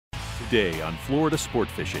Today on Florida Sport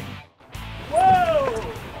Fishing.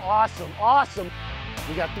 Whoa! Awesome, awesome.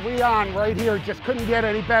 We got 3 on right here. Just couldn't get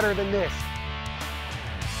any better than this.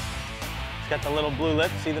 It's got the little blue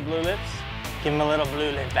lips. See the blue lips? Give him a little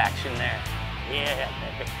blue lip action there. Yeah,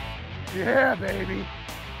 baby. Yeah, baby.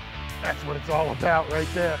 That's what it's all about right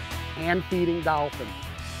there. Hand feeding dolphin.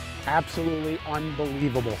 Absolutely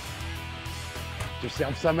unbelievable. Get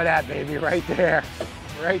yourself some of that, baby, right there.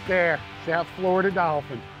 Right there. South Florida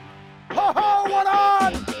dolphin. Ho-ho, what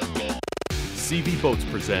on? CV Boats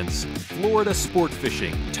presents Florida Sport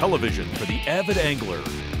Fishing, television for the avid angler.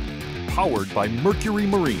 Powered by Mercury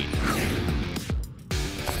Marine.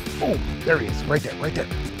 Oh, there he is, right there, right there.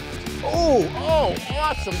 Oh,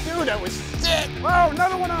 awesome, dude, that was sick. Oh,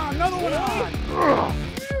 another one on, another one on. Ugh.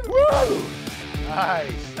 Woo!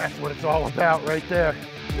 Nice, that's what it's all about right there.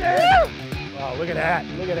 Yeah. Oh, look at that,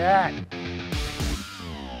 look at that.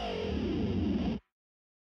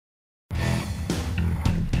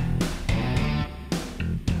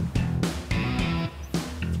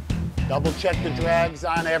 Double check the drags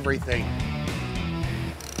on everything.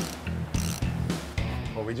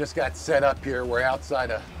 Well, we just got set up here. We're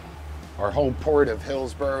outside of our home port of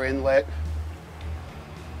Hillsborough Inlet.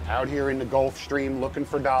 Out here in the Gulf Stream looking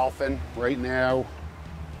for dolphin. Right now,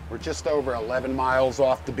 we're just over 11 miles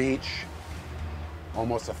off the beach.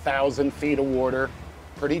 Almost 1,000 feet of water,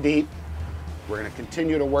 pretty deep. We're gonna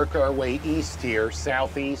continue to work our way east here,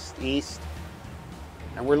 southeast, east.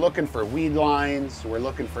 And we're looking for weed lines, we're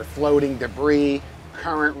looking for floating debris,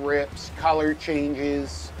 current rips, color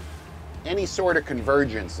changes, any sort of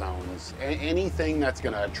convergence zones, anything that's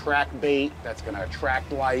gonna attract bait, that's gonna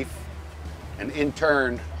attract life, and in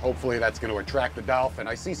turn, hopefully that's gonna attract the dolphin.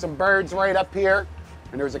 I see some birds right up here,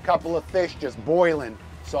 and there's a couple of fish just boiling.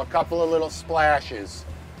 Saw a couple of little splashes.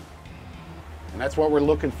 And that's what we're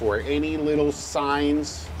looking for, any little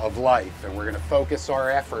signs of life, and we're gonna focus our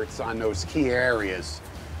efforts on those key areas.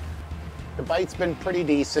 The bite's been pretty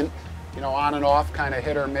decent, you know, on and off, kind of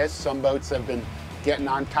hit or miss. Some boats have been getting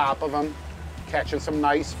on top of them, catching some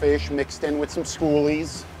nice fish mixed in with some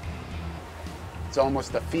schoolies. It's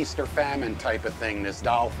almost a feast or famine type of thing, this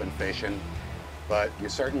dolphin fishing, but you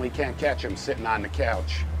certainly can't catch them sitting on the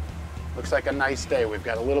couch. Looks like a nice day. We've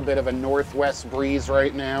got a little bit of a northwest breeze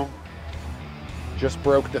right now. Just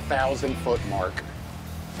broke the 1,000-foot mark.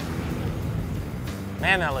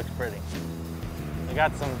 Man, that looks pretty. I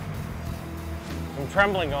got some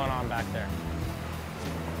trembling going on back there.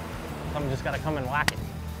 Something just gotta come and whack it.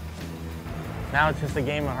 Now it's just a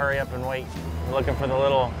game of hurry up and wait. I'm looking for the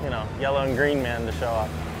little, you know, yellow and green man to show up.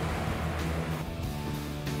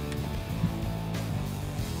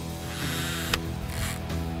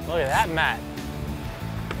 Look at that mat.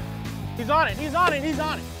 He's on it, he's on it, he's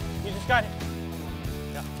on it. You just got it.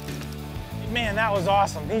 Yeah. Man, that was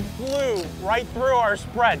awesome. He flew right through our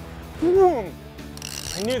spread. Boom.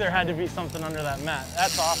 I knew there had to be something under that mat.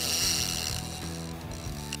 That's awesome.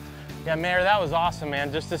 Yeah, Mayor, that was awesome,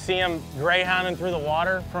 man. Just to see him greyhounding through the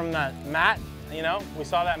water from that mat, you know, we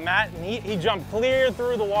saw that mat and he jumped clear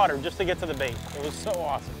through the water just to get to the bait. It was so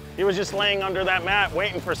awesome. He was just laying under that mat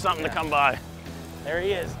waiting for something to come by. There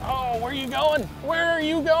he is. Oh, where are you going? Where are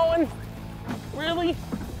you going? Really?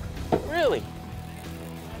 Really?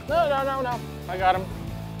 No, no, no, no. I got him.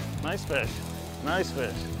 Nice fish. Nice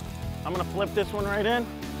fish. I'm gonna flip this one right in.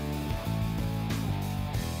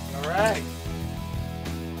 All right.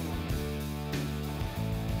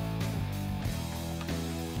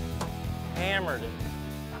 Hammered it.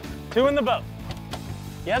 2 in the boat.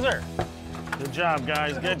 Yes, sir. Good job,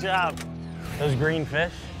 guys. Good job. Those green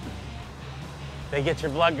fish, they get your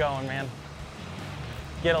blood going, man.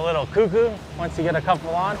 Get a little cuckoo once you get a couple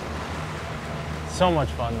on. So much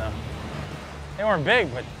fun, though. They weren't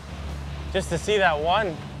big, but just to see that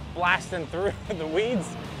one blasting through the weeds,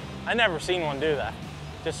 I never seen one do that.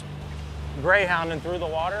 Just greyhounding through the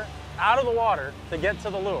water, out of the water to get to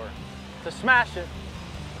the lure, to smash it.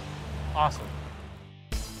 Awesome.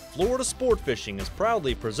 Florida Sport Fishing is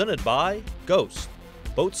proudly presented by Ghost,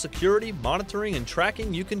 boat security, monitoring, and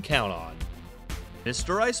tracking you can count on.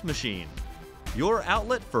 Mr. Ice Machine, your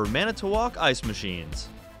outlet for Manitowoc ice machines.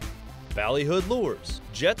 Ballyhood Lures,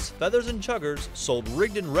 jets, feathers, and chuggers sold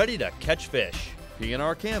rigged and ready to catch fish.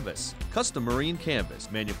 P&R Canvas, custom marine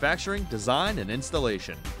canvas, manufacturing, design, and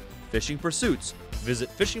installation. Fishing Pursuits, visit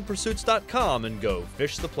fishingpursuits.com and go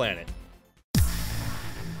fish the planet.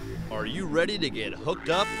 Are you ready to get hooked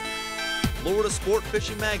up? Florida Sport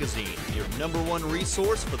Fishing Magazine, your #1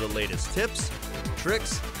 resource for the latest tips,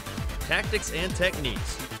 tricks, tactics, and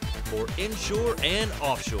techniques for inshore and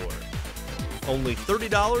offshore. Only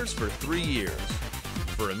 $30 for 3 years.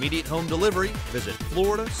 For immediate home delivery, visit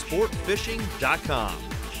FloridaSportFishing.com.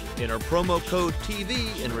 Enter promo code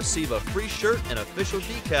TV and receive a free shirt and official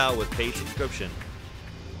decal with paid subscription.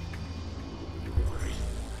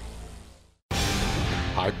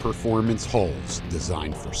 High-performance hulls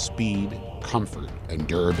designed for speed, comfort, and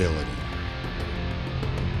durability.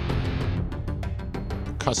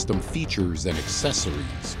 Custom features and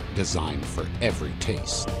accessories designed for every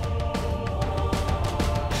taste.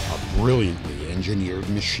 A brilliantly engineered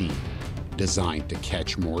machine designed to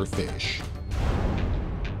catch more fish.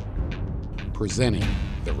 Presenting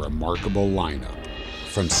the remarkable lineup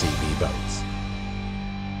from CV Boats.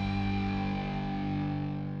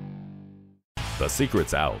 The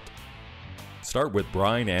secret's out. Start with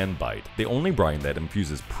brine and bite, the only brine that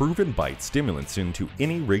infuses proven bite stimulants into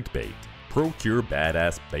any rigged bait. Procure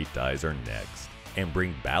badass bait dyes are next, and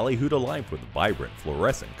bring ballyhoo to life with vibrant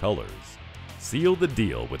fluorescent colors. Seal the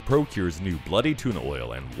deal with Procure's new Bloody Tuna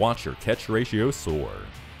Oil and watch your catch ratio soar.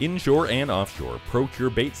 Inshore and offshore, Procure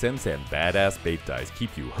bait scents and badass bait dyes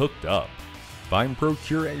keep you hooked up. Find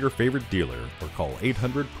Procure at your favorite dealer or call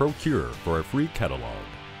 800-PROCURE for a free catalog.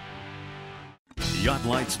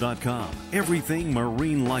 Yachtlights.com. Everything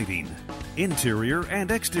marine lighting. Interior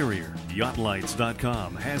and exterior.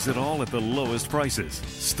 Yachtlights.com has it all at the lowest prices.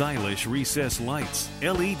 Stylish recessed lights,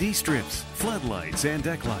 LED strips, floodlights and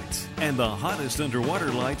deck lights, and the hottest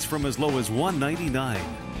underwater lights from as low as $199.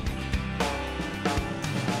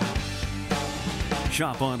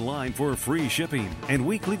 Shop online for free shipping and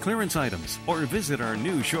weekly clearance items, or visit our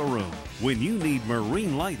new showroom. When you need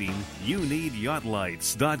marine lighting, you need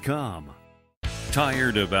Yachtlights.com.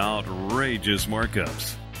 Tired of outrageous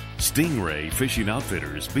markups? Stingray Fishing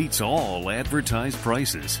Outfitters beats all advertised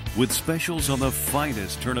prices with specials on the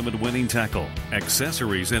finest tournament-winning tackle,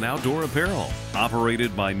 accessories, and outdoor apparel.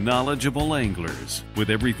 Operated by knowledgeable anglers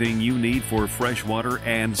with everything you need for freshwater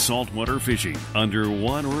and saltwater fishing under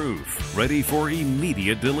one roof, ready for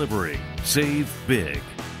immediate delivery. Save big.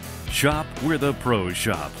 Shop where the pros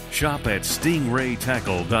shop. Shop at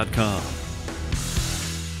stingraytackle.com.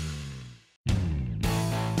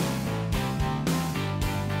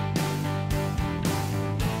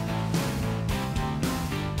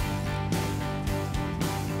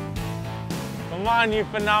 Come on, you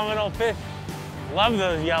phenomenal fish. Love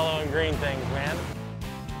those yellow and green things, man.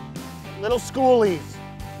 Little schoolies.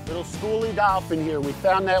 Little schoolie dolphin here. We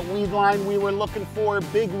found that weed line we were looking for.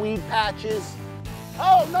 Big weed patches.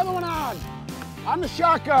 Oh, another one on the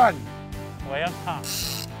shotgun. Way up top.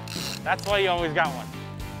 That's why you always got one.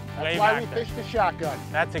 That's why we fish the shotgun.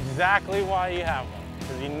 That's exactly why you have one,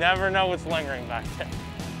 because you never know what's lingering back there.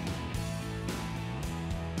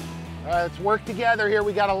 All right, let's work together here.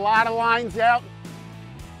 We got a lot of lines out.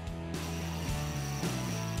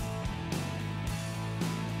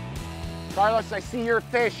 Carlos, I see your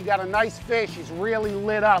fish. You got a nice fish. He's really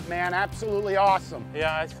lit up, man. Absolutely awesome.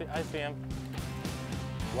 Yeah, I see him.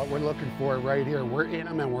 What we're looking for right here. We're in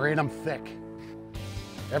them, and we're in them thick.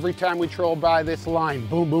 Every time we troll by this line,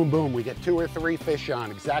 boom, boom, boom, we get 2 or 3 fish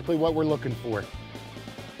on. Exactly what we're looking for.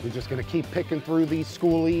 We're just gonna keep picking through these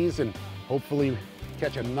schoolies and hopefully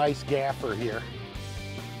catch a nice gaffer here.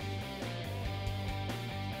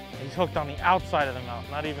 He's hooked on the outside of the mouth,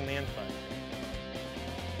 not even the inside.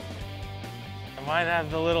 I might have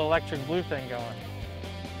the little electric blue thing going.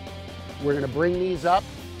 We're gonna bring these up.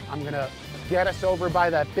 I'm gonna get us over by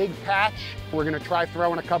that big patch. We're gonna try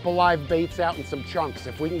throwing a couple live baits out in some chunks.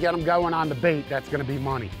 If we can get them going on the bait, that's gonna be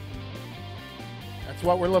money. That's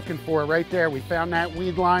what we're looking for right there. We found that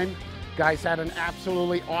weed line. Guys had an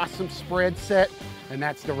absolutely awesome spread set, and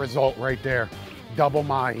that's the result right there. Double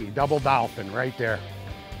mahi, double dolphin right there.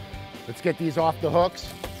 Let's get these off the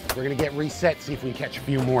hooks. We're gonna get reset, see if we can catch a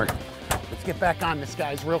few more. Let's get back on this,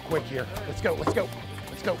 guys, real quick here. Let's go, let's go,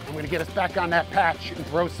 let's go. I'm gonna get us back on that patch and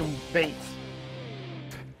throw some baits.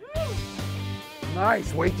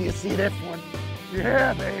 Nice, wait till you see this one.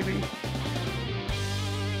 Yeah, baby.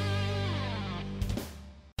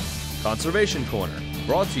 Conservation Corner,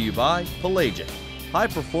 brought to you by Pelagic,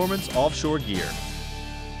 high-performance offshore gear.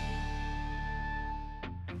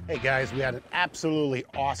 Hey guys, we had an absolutely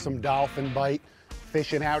awesome dolphin bite.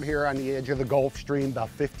 Fishing out here on the edge of the Gulf Stream, about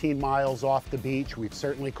 15 miles off the beach. We've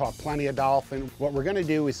certainly caught plenty of dolphin. What we're gonna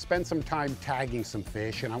do is spend some time tagging some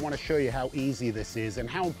fish, and I wanna show you how easy this is and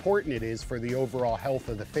how important it is for the overall health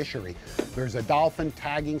of the fishery. There's a dolphin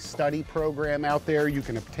tagging study program out there. You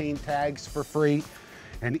can obtain tags for free.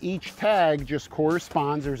 And each tag just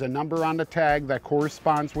corresponds, there's a number on the tag that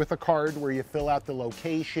corresponds with a card where you fill out the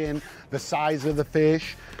location, the size of the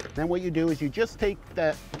fish. Then what you do is you just take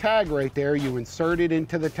that tag right there, you insert it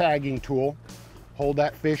into the tagging tool, hold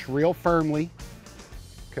that fish real firmly,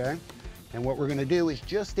 okay? And what we're gonna do is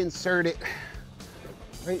just insert it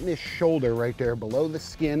right in this shoulder right there below the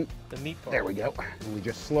skin. The meat part. There we go. And we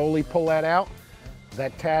just slowly pull that out.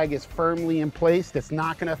 That tag is firmly in place. That's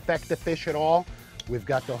not gonna affect the fish at all. We've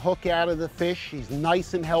got the hook out of the fish. He's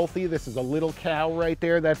nice and healthy. This is a little cow right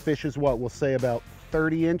there. That fish is what, we'll say about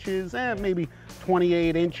 30 inches, maybe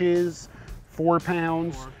 28 inches, 4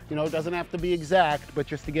 pounds. You know, it doesn't have to be exact, but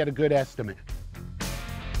just to get a good estimate.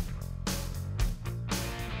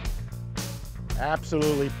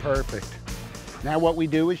 Absolutely perfect. Now what we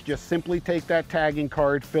do is just simply take that tagging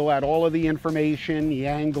card, fill out all of the information, the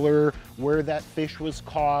angler, where that fish was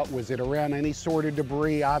caught, was it around any sort of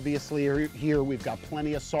debris. Obviously here we've got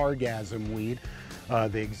plenty of sargassum weed,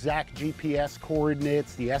 the exact GPS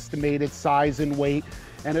coordinates, the estimated size and weight,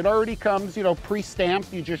 and it already comes, you know,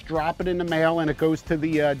 pre-stamped. You just drop it in the mail and it goes to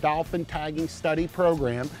the Dolphin Tagging Study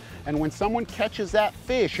Program. And when someone catches that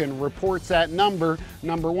fish and reports that number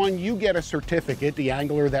one, you get a certificate, the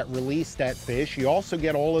angler that released that fish. You also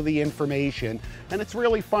get all of the information. And it's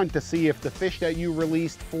really fun to see if the fish that you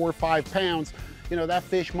released 4 or 5 pounds, you know, that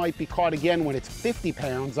fish might be caught again when it's 50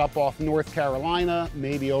 pounds up off North Carolina,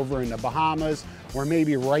 maybe over in the Bahamas, or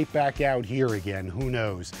maybe right back out here again, who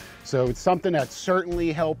knows. So it's something that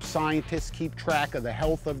certainly helps scientists keep track of the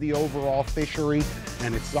health of the overall fishery,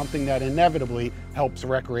 and it's something that inevitably helps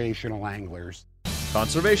recreational anglers.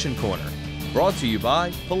 Conservation Corner, brought to you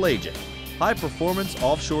by Pelagic, high-performance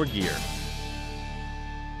offshore gear.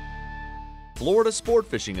 Florida Sport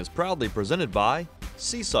Fishing is proudly presented by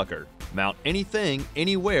Sea Sucker. Mount anything,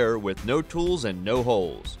 anywhere with no tools and no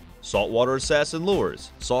holes. Saltwater Assassin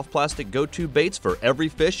Lures, soft plastic go-to baits for every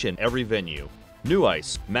fish in every venue. New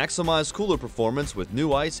Ice, maximize cooler performance with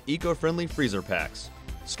New Ice eco-friendly freezer packs.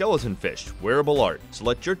 Skeleton Fish, wearable art.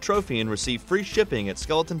 Select your trophy and receive free shipping at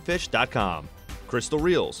skeletonfish.com. Crystal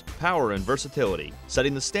Reels, power and versatility,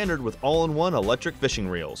 setting the standard with all-in-one electric fishing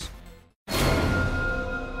reels.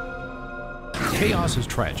 Chaos is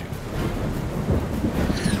tragic.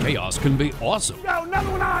 Chaos can be awesome. Yo, another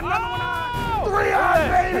one on, another one on! 3 on,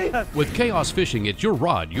 baby! With Chaos Fishing, it's your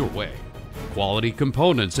rod, your way. Quality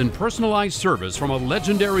components and personalized service from a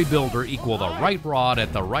legendary builder equal the right rod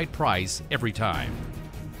at the right price every time.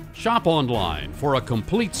 Shop online for a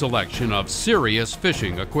complete selection of serious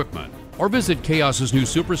fishing equipment. Or visit Chaos's new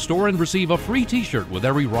superstore and receive a free t-shirt with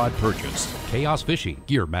every rod purchased. Chaos Fishing,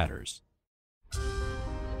 gear matters.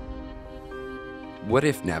 What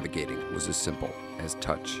if navigating was as simple as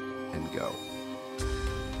touch and go?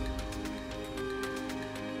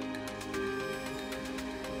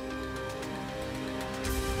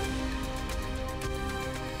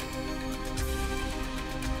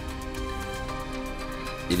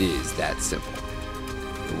 It is that simple.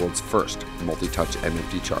 The world's first multi-touch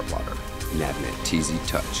MFD chart plotter, Navnet TZ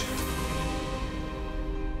Touch.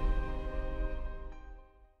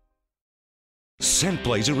 Scent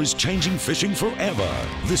Blazer is changing fishing forever.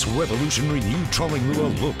 This revolutionary new trolling lure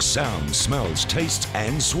looks, sounds, smells, tastes,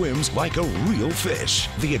 and swims like a real fish.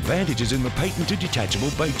 The advantage is in the patented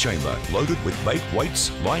detachable bait chamber, loaded with bait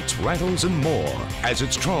weights, lights, rattles, and more. As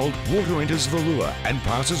it's trolled, water enters the lure and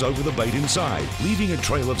passes over the bait inside, leaving a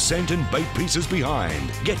trail of scent and bait pieces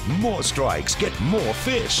behind. Get more strikes, get more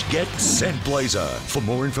fish, get Scent Blazer. For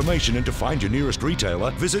more information and to find your nearest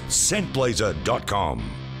retailer, visit scentblazer.com.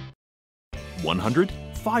 100,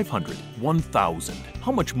 500, 1,000.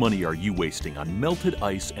 How much money are you wasting on melted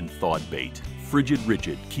ice and thawed bait? Frigid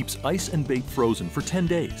Rigid keeps ice and bait frozen for 10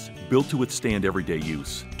 days. Built to withstand everyday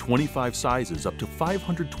use. 25 sizes up to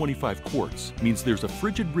 525 quarts means there's a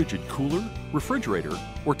Frigid Rigid cooler, refrigerator,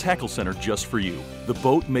 or tackle center just for you. The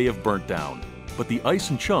boat may have burnt down, but the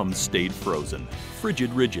ice and chums stayed frozen.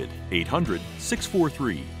 Frigid Rigid,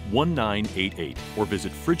 800-643-1988, or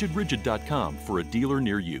visit frigidrigid.com for a dealer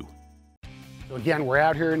near you. So again, we're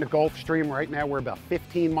out here in the Gulf Stream. Right now we're about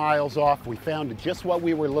 15 miles off. We found just what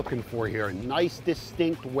we were looking for here. A nice,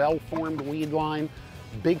 distinct, well-formed weed line,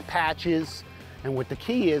 big patches. And what the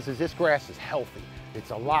key is this grass is healthy.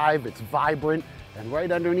 It's alive, it's vibrant, and right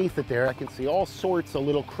underneath it there, I can see all sorts of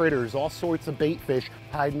little critters, all sorts of bait fish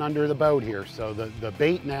hiding under the boat here. So the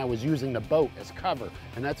bait now is using the boat as cover,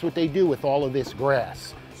 and that's what they do with all of this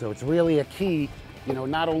grass. So it's really a key, you know,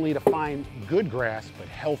 not only to find good grass, but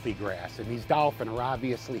healthy grass. And these dolphin are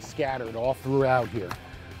obviously scattered all throughout here.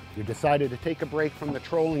 We decided to take a break from the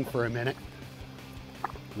trolling for a minute.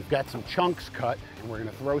 We've got some chunks cut, and we're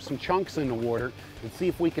gonna throw some chunks in the water and see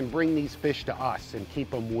if we can bring these fish to us and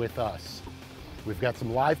keep them with us. We've got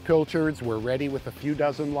some live pilchards. We're ready with a few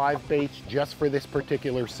dozen live baits just for this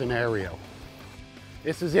particular scenario.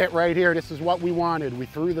 This is it right here. This is what we wanted. We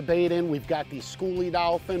threw the bait in. We've got these schoolie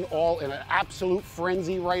dolphin all in an absolute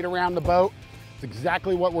frenzy right around the boat. It's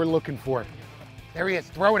exactly what we're looking for. There he is.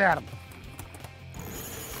 Throw it at him.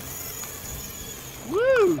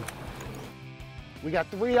 Woo! We got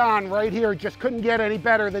 3 on right here. Just couldn't get any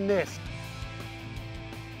better than this.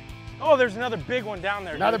 Oh, there's another big one down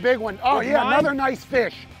there. Another dude. big one. Oh, Would you yeah, mind? another nice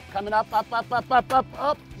fish. Coming up, up, up, up, up, up,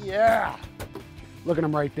 up. Yeah. Look at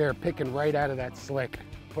him right there, picking right out of that slick.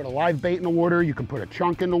 Put a live bait in the water. You can put a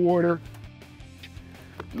chunk in the water.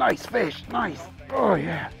 Nice fish, nice. Oh,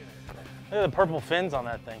 yeah. Look at the purple fins on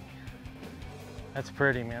that thing. That's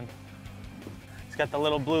pretty, man. It's got the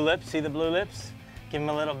little blue lips. See the blue lips? Give him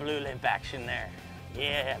a little blue lip action there.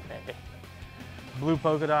 Yeah, baby. Blue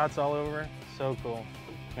polka dots all over it. So cool.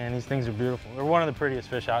 Man, these things are beautiful. They're one of the prettiest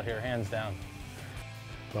fish out here, hands down.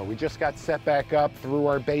 Well, we just got set back up, threw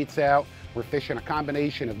our baits out. We're fishing a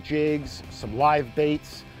combination of jigs, some live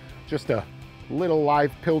baits, just a little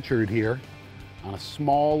live pilchard here on a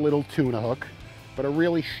small little tuna hook, but a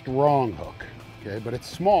really strong hook, okay? But it's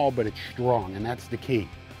small, but it's strong, and that's the key.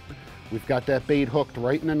 We've got that bait hooked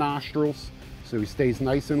right in the nostrils, so he stays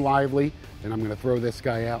nice and lively, and I'm gonna throw this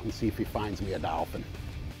guy out and see if he finds me a dolphin.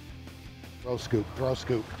 Throw scoop, throw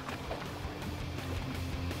scoop.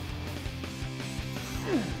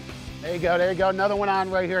 There you go, there you go. Another one on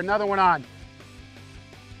right here, another one on.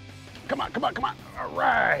 Come on, come on, come on. All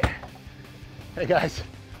right. Hey guys,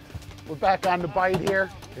 we're back on the bite here.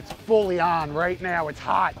 It's fully on right now, it's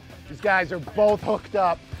hot. These guys are both hooked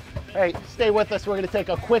up. Hey, stay with us. We're gonna take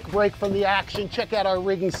a quick break from the action, check out our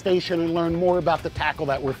rigging station and learn more about the tackle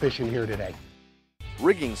that we're fishing here today.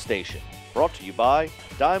 Rigging Station, brought to you by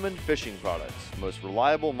Diamond Fishing Products, most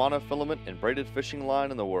reliable monofilament and braided fishing line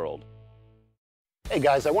in the world. Hey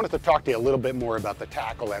guys, I wanted to talk to you a little bit more about the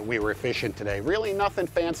tackle that we were fishing today. Really nothing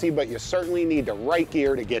fancy, but you certainly need the right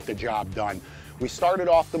gear to get the job done. We started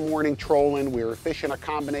off the morning trolling. We were fishing a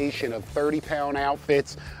combination of 30-pound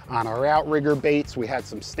outfits on our outrigger baits. We had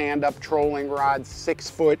some stand-up trolling rods,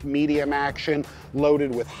 6-foot medium action,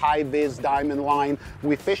 loaded with high-vis diamond line.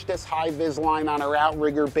 We fished this high-vis line on our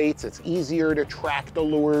outrigger baits. It's easier to track the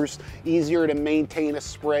lures, easier to maintain a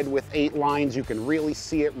spread with 8 lines. You can really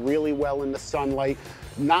see it really well in the sunlight.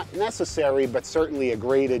 Not necessary, but certainly a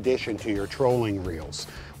great addition to your trolling reels.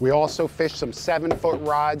 We also fished some 7-foot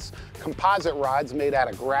rods, composite rods made out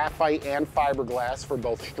of graphite and fiberglass for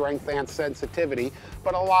both strength and sensitivity,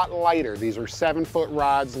 but a lot lighter. These are 7-foot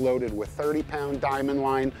rods loaded with 30-pound diamond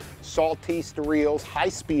line, Saltiste reels,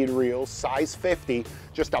 high-speed reels, size 50,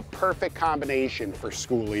 just a perfect combination for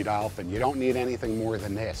schoolie dolphin. You don't need anything more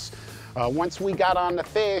than this. Once we got on the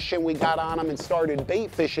fish and we got on them and started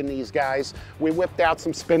bait fishing these guys, we whipped out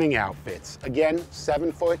some spinning outfits. Again,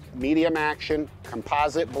 7-foot, medium action,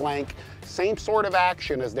 composite blank, same sort of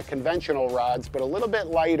action as the conventional rods, but a little bit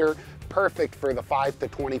lighter, perfect for the 5 to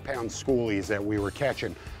 20-pound schoolies that we were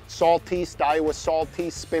catching. Saltiste, Iowa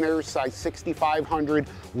Saltiste spinners, size 6500,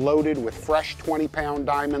 loaded with fresh 20-pound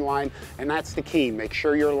diamond line, and that's the key. Make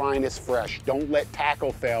sure your line is fresh. Don't let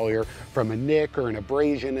tackle failure from a nick or an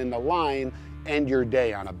abrasion in the line end your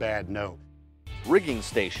day on a bad note. Rigging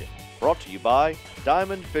Station, brought to you by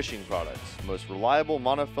Diamond Fishing Products, most reliable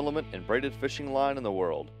monofilament and braided fishing line in the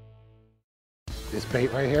world. This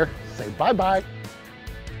bait right here, say bye-bye.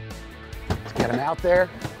 Let's get him out there.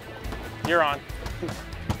 You're on.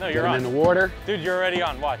 No, you're Get on. him in the water. Dude, you're already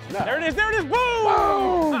on. Watch. No. There it is. There it is.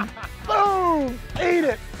 Boom! Boom! Boom! Ate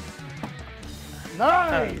it.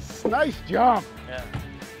 Nice. Nice jump. Yeah.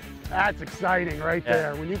 That's exciting right Yeah.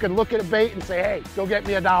 there. When you can look at a bait and say, hey, go get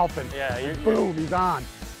me a dolphin. Yeah. Boom, he's on.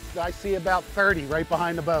 I see about 30 right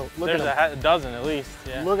behind the boat. Look There's at him. a dozen at least.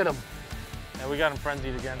 Yeah. Look at him. Yeah, we got him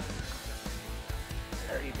frenzied again.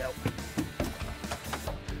 There you go.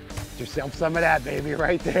 Get yourself some of that, baby,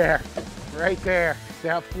 right there. Right there.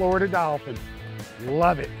 South Florida dolphin.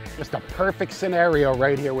 Love it. Just a perfect scenario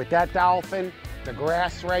right here with that dolphin, the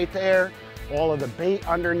grass right there, all of the bait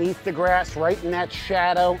underneath the grass, right in that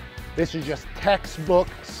shadow. This is just textbook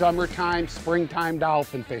summertime, springtime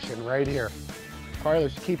dolphin fishing right here.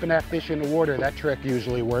 Carlos, keeping that fish in the water, that trick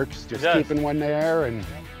usually works. Just keeping one there and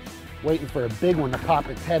waiting for a big one to pop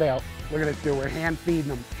its head out. Look at this dude, we're hand feeding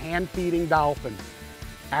them, hand feeding dolphin.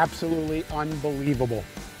 Absolutely unbelievable.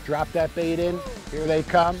 Drop that bait in, here they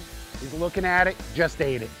come. He's looking at it, just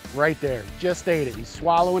ate it, right there, just ate it. He's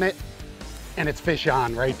swallowing it, and it's fish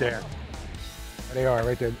on right there. There they are,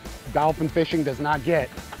 right there. Dolphin fishing does not get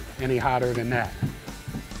any hotter than that.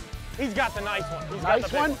 He's got the nice one. He's Nice got the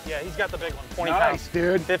big one? Yeah, he's got the big one. 20 Nice, pounds.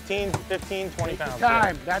 dude. 15, 20 pounds.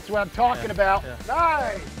 Time, that's what I'm talking about. Yeah.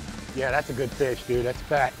 Nice. Yeah, that's a good fish, dude, that's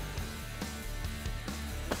fat.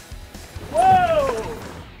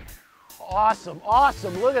 awesome,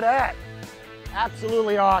 awesome. Look at that.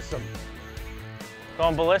 Absolutely awesome.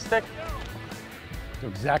 Going ballistic? So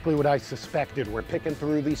exactly what I suspected. We're picking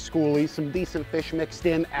through these schoolies, some decent fish mixed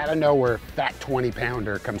in. Out of nowhere, fat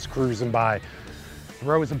 20-pounder comes cruising by.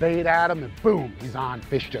 Throws a bait at him and boom, he's on.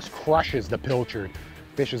 Fish just crushes the pilchard.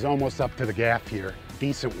 Fish is almost up to the gaff here.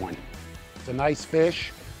 Decent one. It's a nice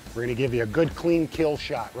fish. We're gonna give you a good clean kill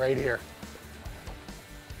shot right here.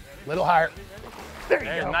 Little higher. There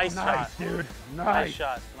you go. Nice shot. Dude. Nice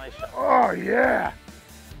shot, nice shot. Oh yeah.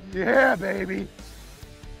 Yeah, baby.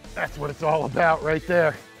 That's what it's all about right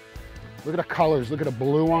there. Look at the colors, look at the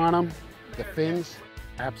blue on them, the fins.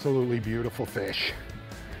 Absolutely beautiful fish.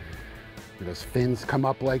 Look at those fins come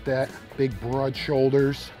up like that. Big broad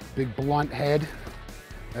shoulders, big blunt head.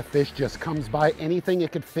 That fish just comes by anything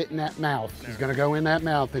it could fit in that mouth. He's gonna go in that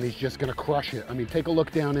mouth and he's just gonna crush it. I mean, take a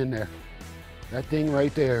look down in there. That thing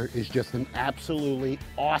right there is just an absolutely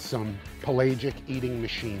awesome pelagic eating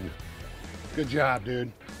machine. Good job, dude.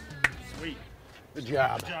 Sweet. Good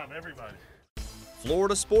job. Good job, everybody.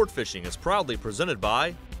 Florida Sport Fishing is proudly presented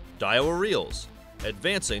by Daiwa Reels,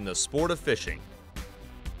 advancing the sport of fishing.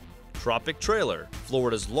 Tropic Trailer,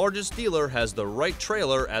 Florida's largest dealer, has the right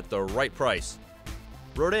trailer at the right price.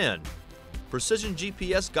 Rodan, precision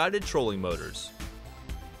GPS guided trolling motors.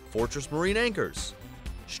 Fortress Marine Anchors,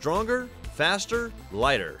 stronger, faster,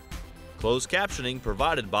 lighter. Closed captioning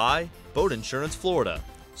provided by Boat Insurance Florida.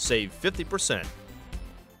 Save 50%.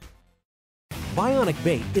 Bionic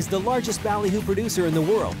Bait is the largest ballyhoo producer in the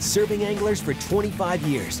world, serving anglers for 25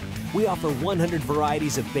 years. We offer 100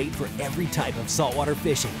 varieties of bait for every type of saltwater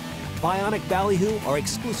fishing. Bionic ballyhoo are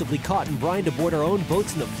exclusively caught and brined aboard our own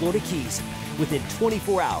boats in the Florida Keys. Within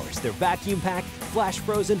 24 hours, they're vacuum packed, flash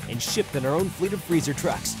frozen, and shipped in our own fleet of freezer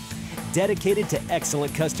trucks. Dedicated to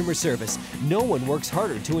excellent customer service, no one works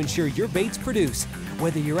harder to ensure your baits produce.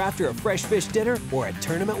 Whether you're after a fresh fish dinner or a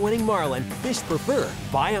tournament-winning marlin, fish prefer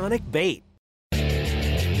Bionic Bait.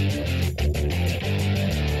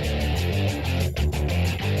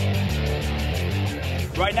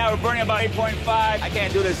 Right now we're burning about 8.5. I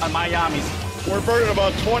can't do this on Miami's. We're burning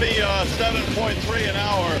about 27.3 an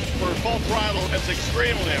hour. For full throttle, it's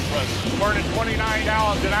extremely impressive. Burning 29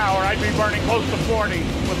 gallons an hour. I'd be burning close to 40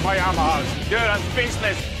 with my Yamahas. Dude, I'm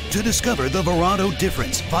speechless. To discover the Verado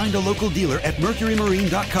difference, find a local dealer at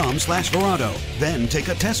mercurymarine.com/Verado. Then take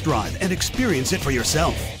a test drive and experience it for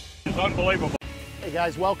yourself. It's unbelievable. Hey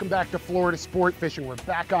guys, welcome back to Florida Sport Fishing. We're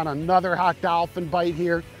back on another hot dolphin bite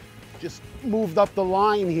here. Just moved up the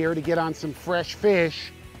line here to get on some fresh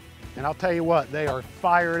fish. And I'll tell you what, they are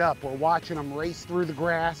fired up. We're watching them race through the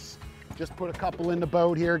grass. Just put a couple in the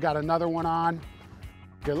boat here, got another one on.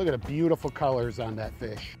 Okay, look at the beautiful colors on that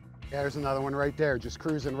fish. There's another one right there, just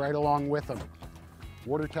cruising right along with them.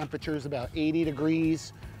 Water temperature is about 80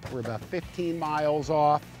 degrees. We're about 15 miles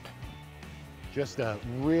off. Just a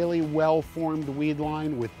really well-formed weed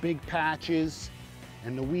line with big patches.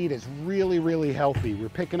 And the weed is really, really healthy. We're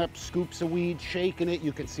picking up scoops of weed, shaking it.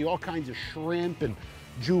 You can see all kinds of shrimp and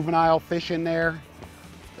juvenile fish in there.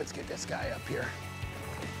 Let's get this guy up here.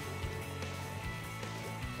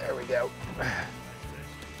 There we go.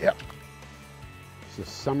 Yep. It's a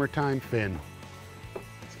summertime fin.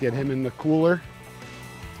 Let's get him in the cooler.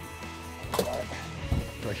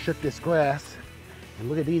 So I shook this grass, and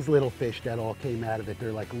look at these little fish that all came out of it.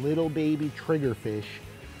 They're like little baby triggerfish,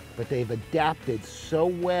 but they've adapted so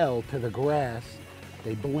well to the grass,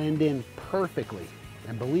 they blend in perfectly.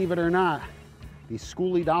 And believe it or not, these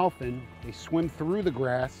schoolie dolphin, they swim through the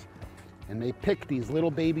grass and they pick these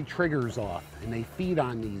little baby triggers off and they feed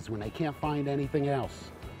on these when they can't find anything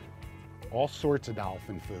else. All sorts of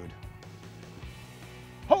dolphin food.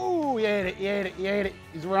 Oh, he ate it, he ate it, he ate it.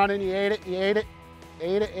 He's running, he ate it, he ate it,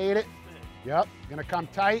 ate it, ate it. Yep, gonna come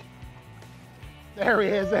tight. There he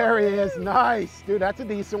is, there he is, nice. Dude, that's a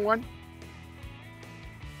decent one.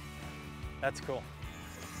 That's cool.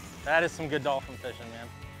 That is some good dolphin fishing, man.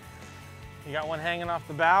 You got one hanging off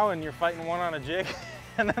the bow and you're fighting one on a jig,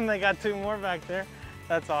 and then they got two more back there.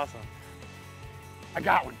 That's awesome. I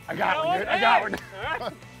got one, I got one, dude, I got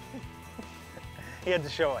one. He had to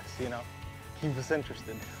show us, you know, keep us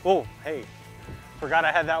interested. Oh, hey, forgot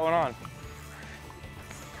I had that one on.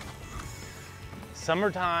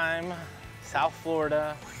 Summertime, South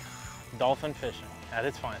Florida, dolphin fishing at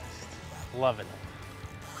its finest. Love it.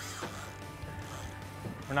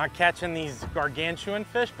 We're not catching these gargantuan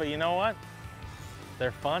fish, but you know what?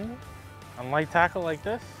 They're fun on light tackle like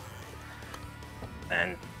this.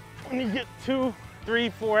 And when you get 2, 3,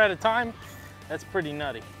 4 at a time, that's pretty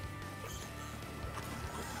nutty.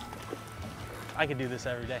 I could do this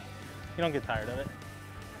every day. You don't get tired of it.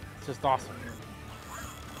 It's just awesome.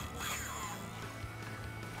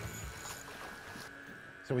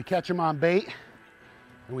 So we catch them on bait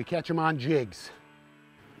and we catch them on jigs.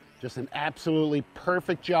 Just an absolutely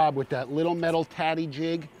perfect job with that little metal tatty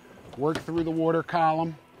jig. Work through the water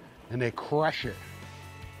column and they crush it.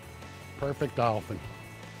 Perfect dolphin.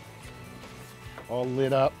 All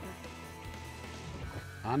lit up.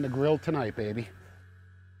 On the grill tonight, baby.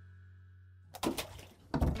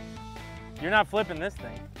 You're not flipping this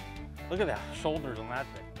thing. Look at the shoulders on that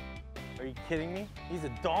thing. Are you kidding me? He's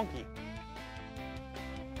a donkey.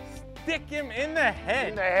 Stick him in the head.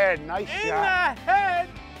 In the head, nice shot. In the head.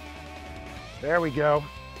 There we go.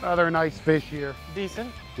 Another nice fish here.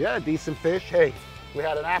 Decent. Yeah, decent fish. Hey, we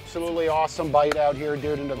had an absolutely awesome bite out here,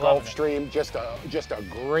 dude, in the Gulf Stream. Just a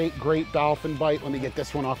great dolphin bite. Let me get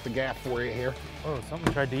this one off the gaff for you here. Oh,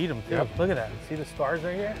 something tried to eat him too. Yep. Look at that. See the scars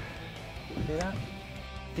right here? See that?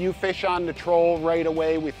 Few fish on the troll right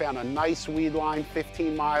away. We found a nice weed line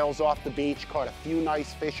 15 miles off the beach, caught a few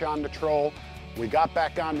nice fish on the troll. We got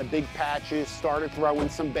back on the big patches, started throwing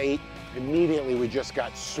some bait. Immediately we just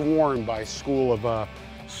got swarmed by a school of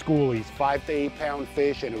schoolies, 5 to 8 pound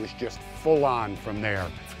fish, and it was just full on from there.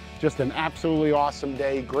 Just an absolutely awesome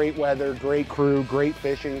day, great weather, great crew, great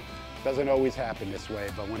fishing. Doesn't always happen this way,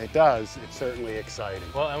 but when it does, it's certainly exciting.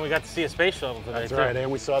 Well, and we got to see a space shuttle today. That's too. right, and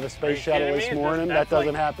we saw the space shuttle this morning. That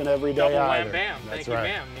doesn't happen every day double either. Wham, bam. That's Thank you, right.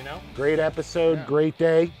 ma'am, you know? Great episode, great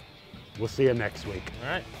day. We'll see you next week.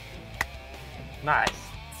 All right. Nice.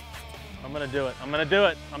 I'm gonna do it. I'm gonna do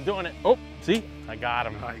it. I'm doing it. Oh, see? I got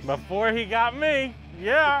him. Nice. Before he got me.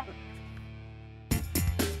 Yeah.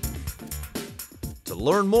 To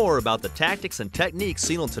learn more about the tactics and techniques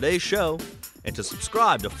seen on today's show, and to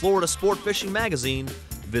subscribe to Florida Sport Fishing Magazine,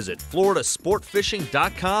 visit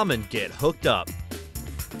floridasportfishing.com and get hooked up.